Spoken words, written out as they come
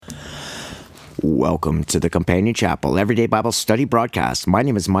Welcome to the Companion Chapel Everyday Bible Study broadcast. My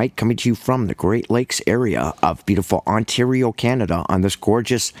name is Mike, coming to you from the Great Lakes area of beautiful Ontario, Canada on this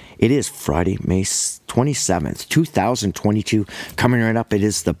gorgeous, it is Friday, May 27th, 2022. Coming right up, it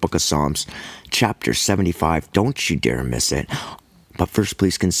is the Book of Psalms, chapter 75. Don't you dare miss it. But first,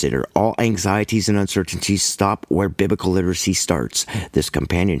 please consider all anxieties and uncertainties stop where biblical literacy starts. This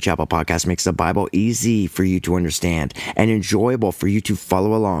Companion Chapel podcast makes the Bible easy for you to understand and enjoyable for you to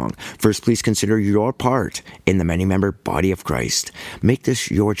follow along. First, please consider your part in the many-member body of Christ. Make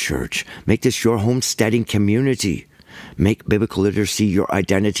this your church. Make this your homesteading community. Make biblical literacy your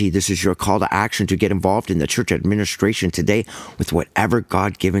identity. This is your call to action to get involved in the church administration today with whatever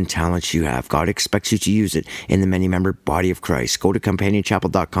God-given talents you have. God expects you to use it in the many-member body of Christ. Go to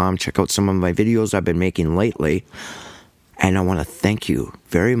companionchapel.com. Check out some of my videos I've been making lately. And I want to thank you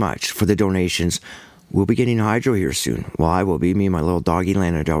very much for the donations. We'll be getting hydro here soon. Well, I will be, me and my little doggy,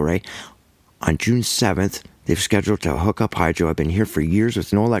 Lana Del Rey. On June 7th, they've scheduled to hook up hydro. I've been here for years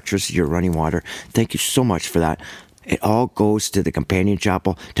with no electricity or running water. Thank you so much for that. It all goes to the Companion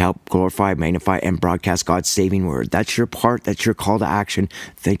Chapel to help glorify, magnify, and broadcast God's saving word. That's your part. That's your call to action.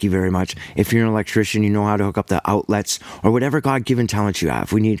 Thank you very much. If you're an electrician, you know how to hook up the outlets or whatever God-given talents you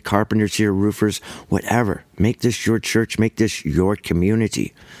have. We need carpenters here, roofers, whatever. Make this your church. Make this your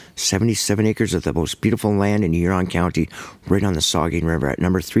community. 77 acres of the most beautiful land in Huron County, right on the Saugeen River at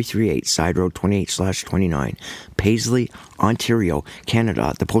number 338, Side Road 28/29, Paisley, Ontario,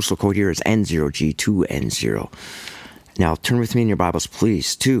 Canada. The postal code here is N0G2N0. Now, turn with me in your Bibles,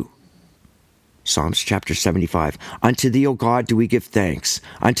 please, to Psalms chapter 75. Unto thee, O God, do we give thanks.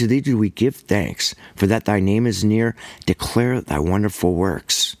 Unto thee do we give thanks, for that thy name is near. Declare thy wonderful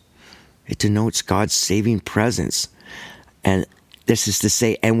works. It denotes God's saving presence. And this is to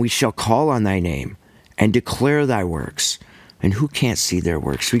say, and we shall call on thy name and declare thy works. And who can't see their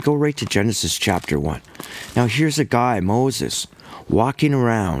works? We go right to Genesis chapter 1. Now, here's a guy, Moses, walking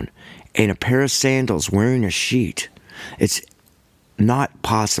around in a pair of sandals wearing a sheet. It's not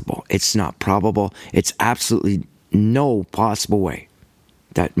possible. It's not probable. It's absolutely no possible way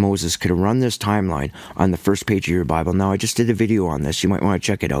that Moses could have run this timeline on the first page of your Bible. Now, I just did a video on this. You might want to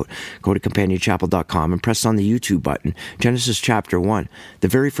check it out. Go to companionchapel.com and press on the YouTube button. Genesis chapter 1, the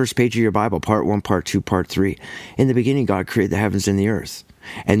very first page of your Bible, part 1, part 2, part 3. In the beginning, God created the heavens and the earth.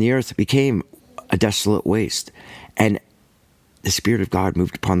 And the earth became a desolate waste. And the Spirit of God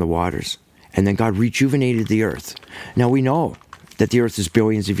moved upon the waters. And then God rejuvenated the earth. Now, we know that the earth is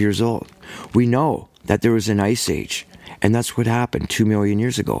billions of years old. We know that there was an ice age. And that's what happened 2 million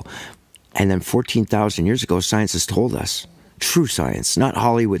years ago. And then 14,000 years ago, science has told us, true science, not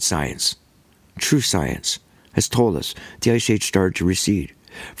Hollywood science, true science has told us the ice age started to recede.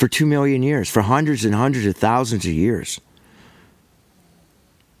 For 2 million years, for hundreds and hundreds of thousands of years,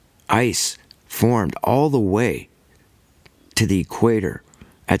 ice formed all the way to the equator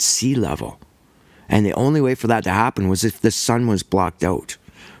at sea level. And the only way for that to happen was if the sun was blocked out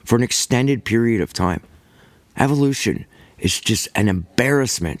for an extended period of time. Evolution is just an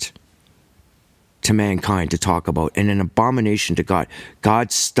embarrassment to mankind to talk about and an abomination to God.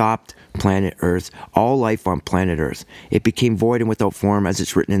 God stopped planet Earth, all life on planet Earth. It became void and without form, as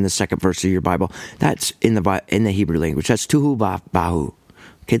it's written in the second verse of your Bible. That's in the Hebrew language. That's tuhu bahu.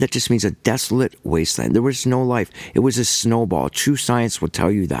 Okay, that just means a desolate wasteland. There was no life. It was a snowball. True science will tell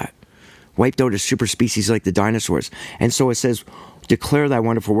you that. Wiped out a super species like the dinosaurs. And so it says, declare thy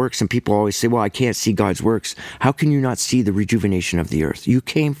wonderful works. And people always say, well, I can't see God's works. How can you not see the rejuvenation of the earth? You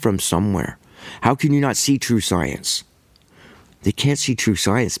came from somewhere. How can you not see true science? They can't see true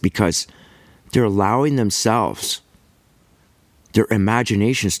science because they're allowing themselves, their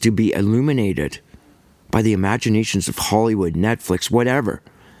imaginations, to be illuminated by the imaginations of Hollywood, Netflix, whatever,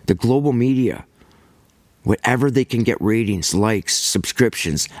 the global media. Whatever they can get ratings, likes,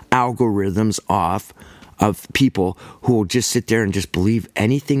 subscriptions, algorithms off of people who will just sit there and just believe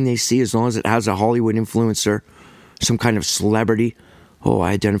anything they see as long as it has a Hollywood influencer, some kind of celebrity. Oh,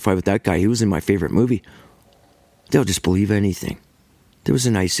 I identify with that guy. He was in my favorite movie. They'll just believe anything. There was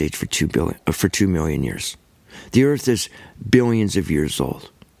an ice age for 2 million years. The earth is billions of years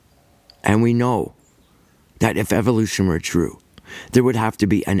old. And we know that if evolution were true, there would have to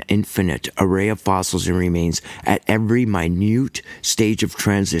be an infinite array of fossils and remains at every minute stage of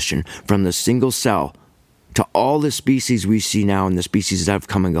transition from the single cell to all the species we see now and the species that have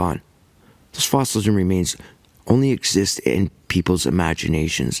come and gone. Those fossils and remains only exist in people's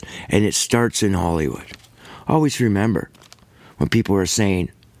imaginations, and it starts in Hollywood. Always remember, when people are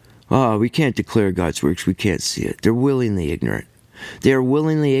saying, oh, we can't declare God's works, we can't see it, they're willingly ignorant. They are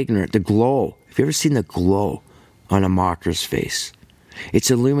willingly ignorant. The glow. Have you ever seen the glow on a mocker's face?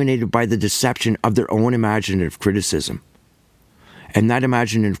 It's illuminated by the deception of their own imaginative criticism. And that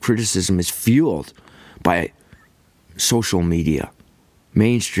imaginative criticism is fueled by social media,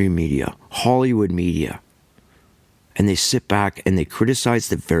 mainstream media, Hollywood media. And they sit back and they criticize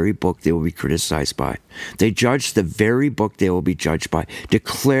the very book they will be criticized by. They judge the very book they will be judged by.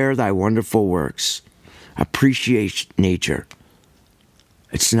 Declare thy wonderful works. Appreciate nature.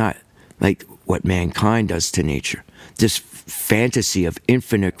 It's not like what mankind does to nature. This fantasy of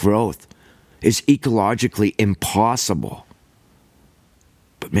infinite growth is ecologically impossible.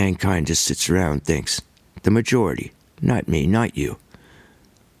 But mankind just sits around and thinks, the majority, not me, not you,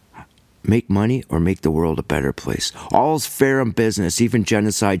 make money or make the world a better place. All's fair in business, even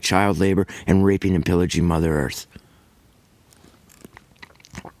genocide, child labor, and raping and pillaging Mother Earth.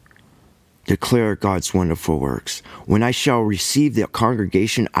 Declare God's wonderful works. When I shall receive the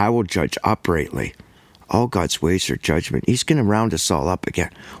congregation, I will judge uprightly. All God's ways are judgment. He's going to round us all up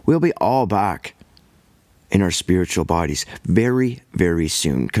again. We'll be all back in our spiritual bodies very, very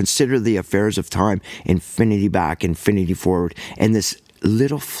soon. Consider the affairs of time, infinity back, infinity forward. And this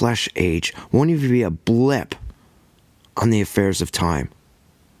little flesh age won't even be a blip on the affairs of time.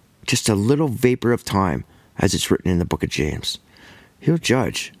 Just a little vapor of time, as it's written in the book of James. He'll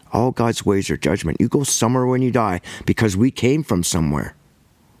judge. All God's ways are judgment. You go somewhere when you die because we came from somewhere.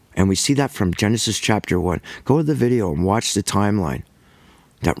 And we see that from Genesis chapter 1. Go to the video and watch the timeline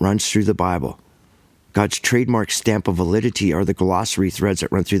that runs through the Bible. God's trademark stamp of validity are the glossary threads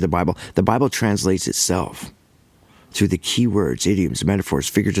that run through the Bible. The Bible translates itself through the key words, idioms, metaphors,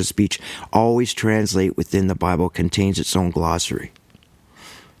 figures of speech. Always translate within the Bible contains its own glossary.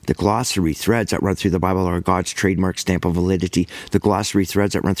 The glossary threads that run through the Bible are God's trademark stamp of validity. The glossary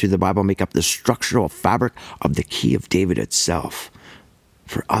threads that run through the Bible make up the structural fabric of the key of David itself.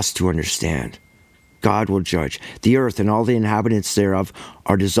 For us to understand, God will judge. The earth and all the inhabitants thereof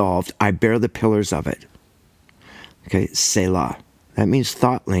are dissolved. I bear the pillars of it. Okay, Selah. That means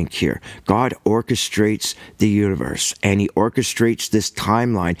thought link here. God orchestrates the universe, and he orchestrates this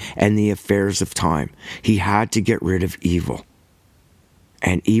timeline and the affairs of time. He had to get rid of evil.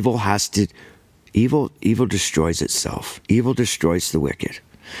 And evil destroys itself. Evil destroys the wicked.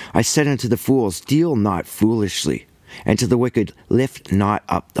 I said unto the fools, deal not foolishly. And to the wicked, lift not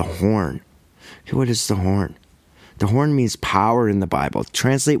up the horn. Okay, what is the horn? The horn means power in the Bible.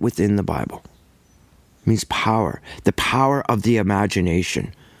 Translate within the Bible. It means power. The power of the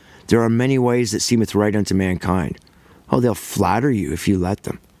imagination. There are many ways that seemeth right unto mankind. Oh, they'll flatter you if you let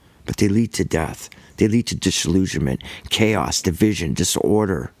them. But they lead to death. They lead to disillusionment, chaos, division,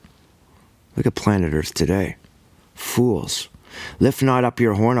 disorder. Look at planet Earth today. Fools. Lift not up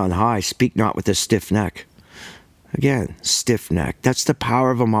your horn on high. Speak not with a stiff neck. Again, stiff neck. That's the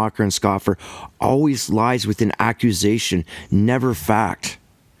power of a mocker and scoffer. Always lies within accusation, never fact.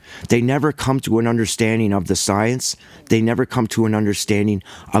 They never come to an understanding of the science. They never come to an understanding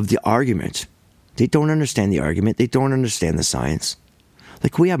of the argument. They don't understand the argument. They don't understand the science.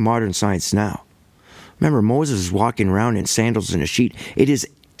 Like we have modern science now. Remember, Moses is walking around in sandals and a sheet. It is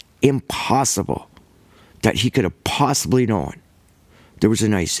impossible that he could have possibly known there was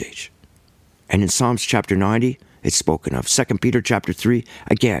an ice age. And in Psalms chapter 90, it's spoken of. 2 Peter chapter 3,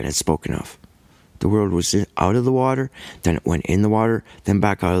 again, it's spoken of. The world was out of the water, then it went in the water, then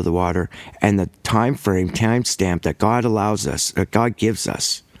back out of the water. And the time stamp that God allows us, that God gives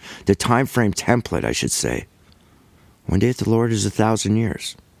us, the time frame template, I should say, one day with the Lord is 1,000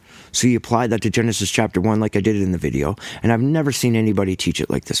 years. So you apply that to Genesis chapter 1 like I did it in the video, and I've never seen anybody teach it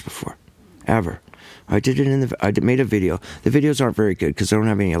like this before, ever. I made a video. The videos aren't very good because I don't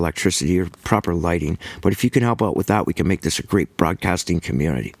have any electricity or proper lighting, but if you can help out with that, we can make this a great broadcasting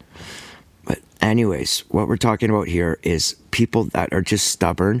community. But anyways, what we're talking about here is people that are just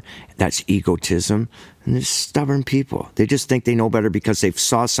stubborn. That's egotism. And they're stubborn people. They just think they know better because they've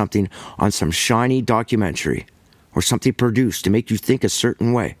saw something on some shiny documentary or something produced to make you think a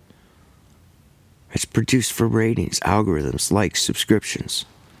certain way. It's produced for ratings, algorithms, likes, subscriptions.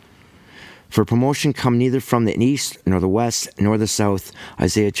 For promotion come neither from the east, nor the west, nor the south.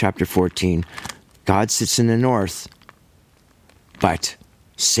 Isaiah chapter 14. God sits in the north, but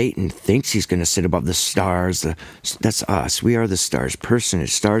Satan thinks he's going to sit above the stars. That's us. We are the stars.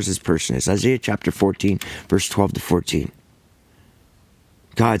 Personage. Stars is personage. Isaiah chapter 14, verse 12 to 14.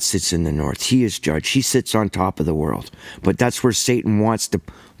 God sits in the north. He is judge. He sits on top of the world. But that's where Satan wants to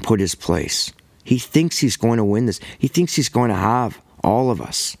put his place. He thinks he's going to win this. He thinks he's going to have all of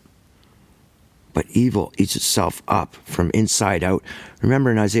us. But evil eats itself up from inside out. Remember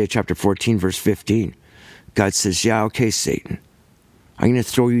in Isaiah chapter 14, verse 15, God says, yeah, okay, Satan, I'm going to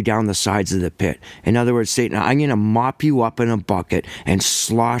throw you down the sides of the pit. In other words, Satan, I'm going to mop you up in a bucket and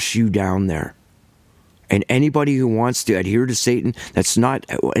slosh you down there. And anybody who wants to adhere to Satan, that's not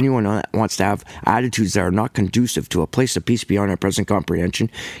anyone that wants to have attitudes that are not conducive to a place of peace beyond our present comprehension,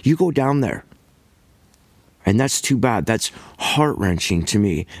 you go down there. And that's too bad. That's heart-wrenching to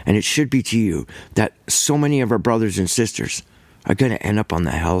me, and it should be to you, that so many of our brothers and sisters are going to end up on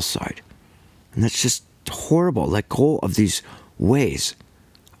the hell side. And that's just horrible. Let go of these ways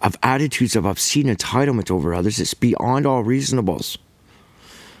of attitudes of obscene entitlement over others. It's beyond all reasonables.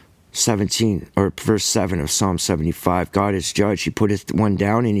 17 or verse 7 of Psalm 75, God is judge. He putteth one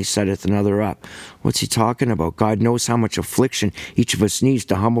down and he setteth another up. What's he talking about? God knows how much affliction each of us needs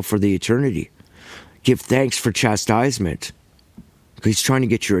to humble for the eternity. Give thanks for chastisement. He's trying to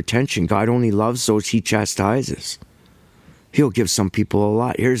get your attention. God only loves those he chastises. He'll give some people a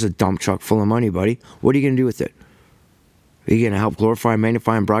lot. Here's a dump truck full of money, buddy. What are you going to do with it? Are you going to help glorify,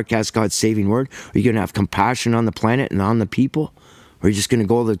 magnify, and broadcast God's saving word? Are you going to have compassion on the planet and on the people? Or are you just going to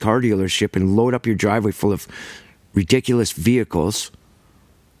go to the car dealership and load up your driveway full of ridiculous vehicles,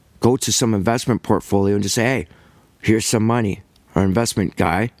 go to some investment portfolio and just say, hey, here's some money. Our investment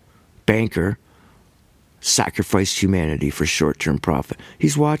guy, banker, sacrificed humanity for short-term profit.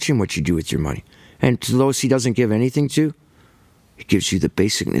 He's watching what you do with your money. And to those he doesn't give anything to, he gives you the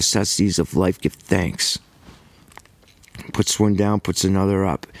basic necessities of life. Give thanks. Puts one down, puts another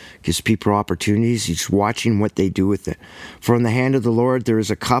up. Gives people opportunities. He's watching what they do with it. For in the hand of the Lord there is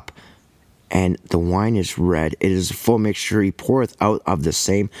a cup, and the wine is red. It is a full mixture. He poureth out of the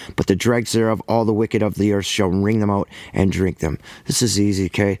same. But the dregs thereof, all the wicked of the earth shall wring them out and drink them. This is easy,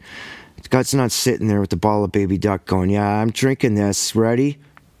 okay? God's not sitting there with the ball of baby duck going, yeah, I'm drinking this. Ready?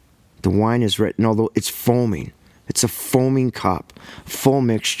 The wine is red. No, it's foaming. It's a foaming cup, full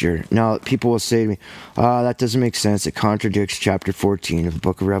mixture. Now, people will say to me, that doesn't make sense. It contradicts chapter 14 of the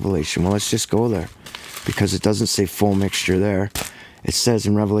book of Revelation. Well, let's just go there, because it doesn't say full mixture there. It says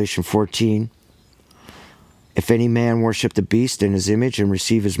in Revelation 14, if any man worship the beast in his image and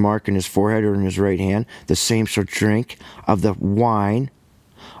receive his mark in his forehead or in his right hand, the same shall drink of the wine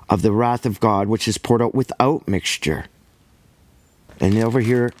of the wrath of God, which is poured out without mixture. And over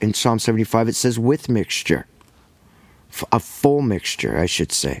here in Psalm 75, it says with mixture. A full mixture, I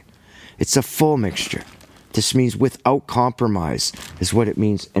should say. It's a full mixture. This means without compromise, is what it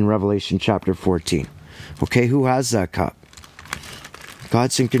means in Revelation chapter 14. Okay, who has that cup?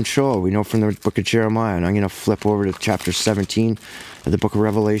 God's in control. We know from the book of Jeremiah. And I'm going to flip over to chapter 17 of the book of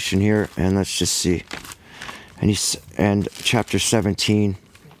Revelation here, and let's just see. And chapter 17,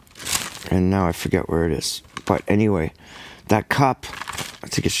 and now I forget where it is. But anyway, that cup, I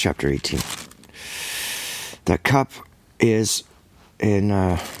think it's chapter 18. That cup is in,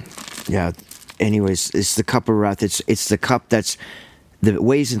 anyways, it's the cup of wrath. It's the cup that's the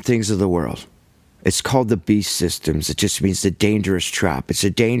ways and things of the world. It's called the beast systems. It just means the dangerous trap. It's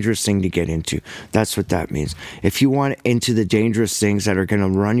a dangerous thing to get into. That's what that means. If you want into the dangerous things that are going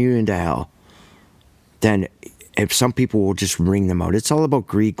to run you into hell, then if some people will just wring them out. It's all about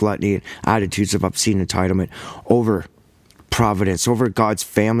greed, gluttony, and attitudes of obscene entitlement over providence, over God's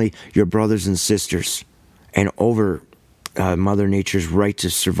family, your brothers and sisters, and over Mother Nature's right to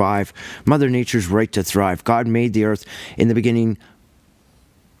survive, Mother Nature's right to thrive. God made the earth in the beginning.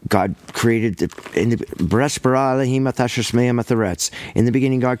 God created in the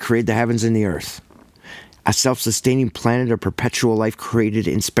beginning, God created the heavens and the earth. A self-sustaining planet of perpetual life created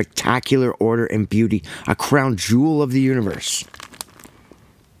in spectacular order and beauty, a crown jewel of the universe.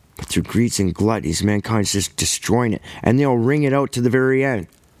 But through greeds and gluttonies, mankind's just destroying it, and they'll wring it out to the very end.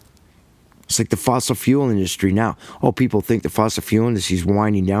 It's like the fossil fuel industry now. Oh, people think the fossil fuel industry is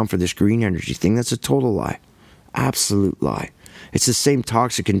winding down for this green energy thing. That's a total lie. Absolute lie. It's the same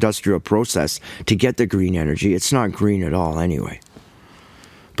toxic industrial process to get the green energy. It's not green at all anyway.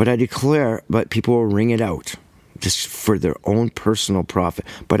 But I declare, but people will wring it out just for their own personal profit.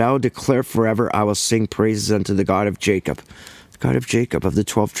 But I will declare forever, I will sing praises unto the God of Jacob. The God of Jacob, of the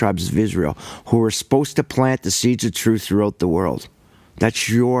 12 tribes of Israel, who were supposed to plant the seeds of truth throughout the world. That's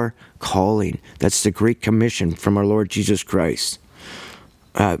your calling. That's the Great Commission from our Lord Jesus Christ.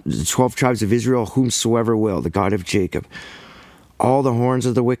 The 12 tribes of Israel, whomsoever will, the God of Jacob. All the horns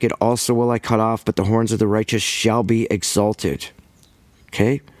of the wicked also will I cut off, but the horns of the righteous shall be exalted.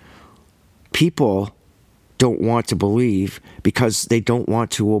 Okay? People don't want to believe because they don't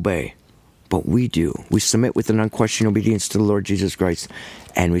want to obey. But we do. We submit with an unquestioned obedience to the Lord Jesus Christ.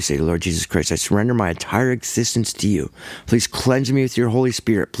 And we say, Lord Jesus Christ, I surrender my entire existence to you. Please cleanse me with your Holy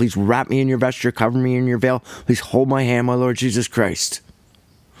Spirit. Please wrap me in your vesture, cover me in your veil. Please hold my hand, my Lord Jesus Christ.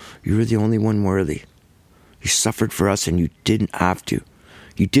 You are the only one worthy. You suffered for us and you didn't have to.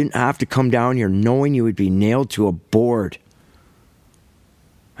 You didn't have to come down here knowing you would be nailed to a board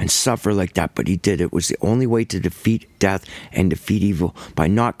and suffer like that, but he did. It was the only way to defeat death and defeat evil, by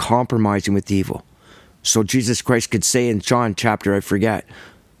not compromising with evil. So Jesus Christ could say in John chapter, I forget,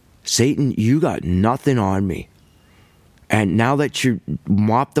 Satan, you got nothing on me. And now that you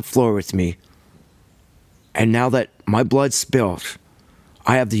mopped the floor with me, and now that my blood spilled,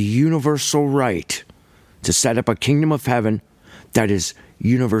 I have the universal right to set up a kingdom of heaven that is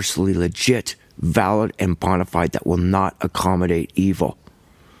universally legit, valid, and bona fide, that will not accommodate evil.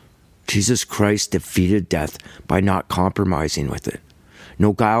 Jesus Christ defeated death by not compromising with it.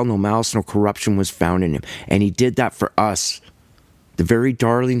 No guile, no malice, no corruption was found in him. And he did that for us. The very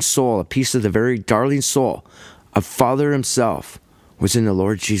darling soul, a piece of the very darling soul of Father himself was in the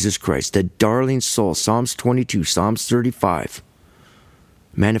Lord Jesus Christ. The darling soul, Psalms 22, Psalms 35,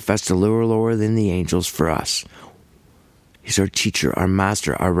 manifest a little lower than the angels for us. He's our teacher, our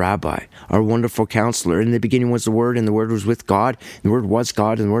master, our rabbi, our wonderful counselor. In the beginning was the Word, and the Word was with God. And the Word was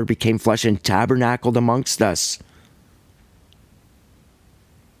God, and the Word became flesh and tabernacled amongst us.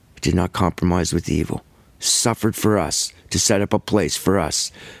 He did not compromise with evil. Suffered for us to set up a place for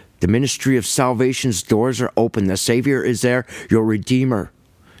us. The ministry of salvation's doors are open. The Savior is there, your Redeemer,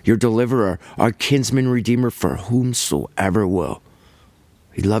 your Deliverer, our kinsman Redeemer, for whomsoever will.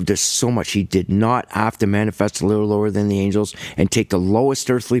 He loved us so much, he did not have to manifest a little lower than the angels and take the lowest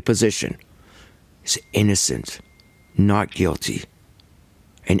earthly position. He's innocent, not guilty.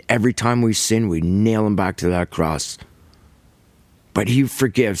 And every time we sin, we nail him back to that cross. But he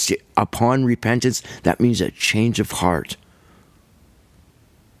forgives. Upon repentance, that means a change of heart.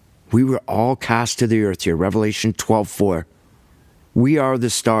 We were all cast to the earth here, Revelation 12:4. We are the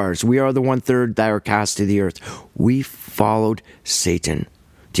stars. We are the 1/3 that are cast to the earth. We followed Satan.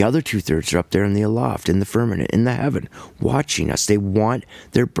 The other 2/3 are up there in the aloft, in the firmament, in the heaven, watching us. They want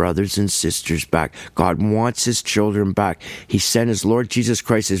their brothers and sisters back. God wants his children back. He sent his Lord Jesus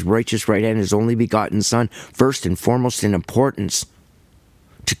Christ, his righteous right hand, his only begotten Son, first and foremost in importance,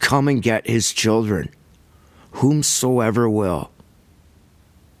 to come and get his children, whomsoever will.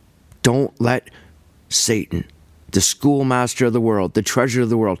 Don't let Satan, the schoolmaster of the world, the treasure of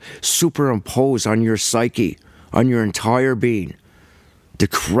the world, superimpose on your psyche, on your entire being, the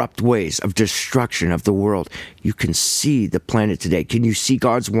corrupt ways of destruction of the world. You can see the planet today. Can you see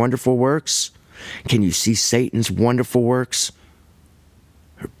God's wonderful works? Can you see Satan's wonderful works?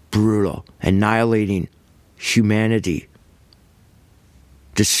 They're brutal, annihilating humanity,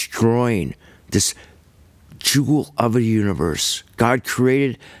 destroying this jewel of a universe. God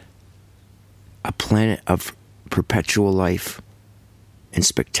created a planet of perpetual life and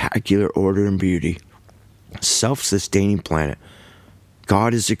spectacular order and beauty. Self-sustaining planet.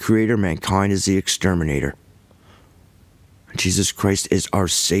 God is the creator, mankind is the exterminator. Jesus Christ is our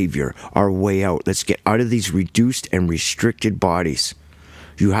Savior, our way out. Let's get out of these reduced and restricted bodies.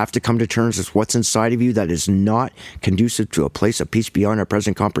 You have to come to terms with what's inside of you that is not conducive to a place of peace beyond our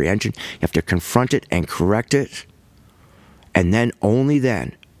present comprehension. You have to confront it and correct it. And then, only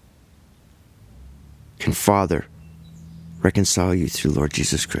then, can Father reconcile you through Lord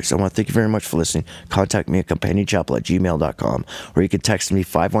Jesus Christ. I want to thank you very much for listening. Contact me at companionchapel@gmail.com, or you can text me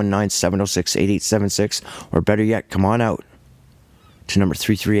 519-706-8876, or better yet, come on out to number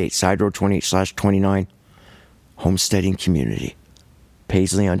 338 Side Road 28/29, Homesteading Community,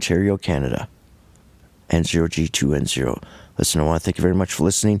 Paisley, Ontario, Canada, N0G2N0. Listen, I want to thank you very much for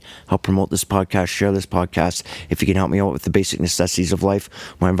listening. Help promote this podcast, share this podcast. If you can help me out with the basic necessities of life,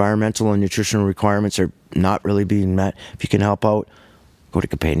 my environmental and nutritional requirements are not really being met. If you can help out, go to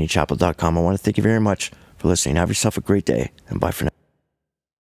companionchapel.com. I want to thank you very much for listening. Have yourself a great day, and bye for now.